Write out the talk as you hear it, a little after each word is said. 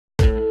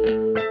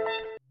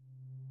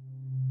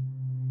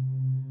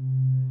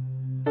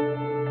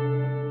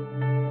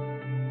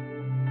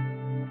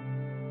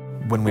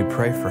When we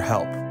pray for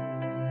help,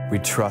 we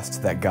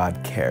trust that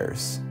God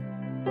cares.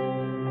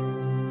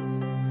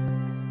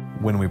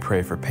 When we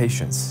pray for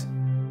patience,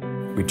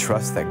 we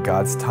trust that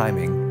God's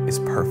timing is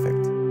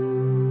perfect.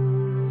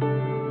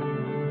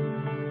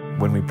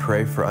 When we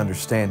pray for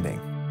understanding,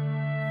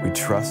 we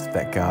trust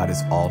that God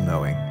is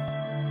all-knowing.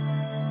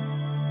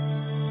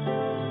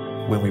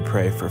 When we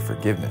pray for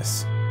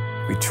forgiveness,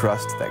 we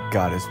trust that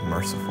God is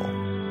merciful.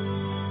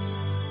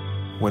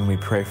 When we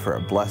pray for a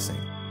blessing,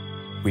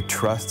 we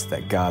trust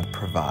that God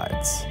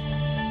provides.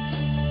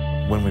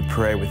 When we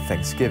pray with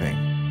thanksgiving,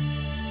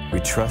 we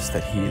trust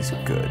that He is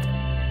good.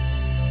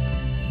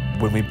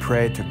 When we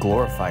pray to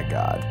glorify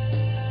God,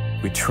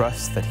 we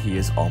trust that He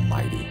is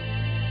almighty.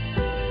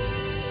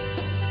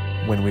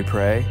 When we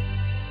pray,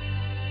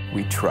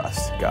 we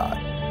trust God.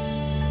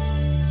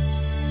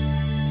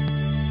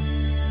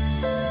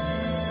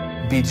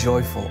 Be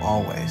joyful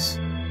always.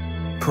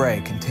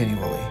 Pray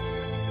continually.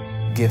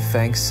 Give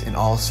thanks in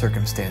all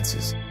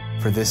circumstances,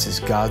 for this is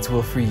God's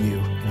will for you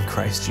in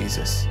Christ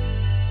Jesus.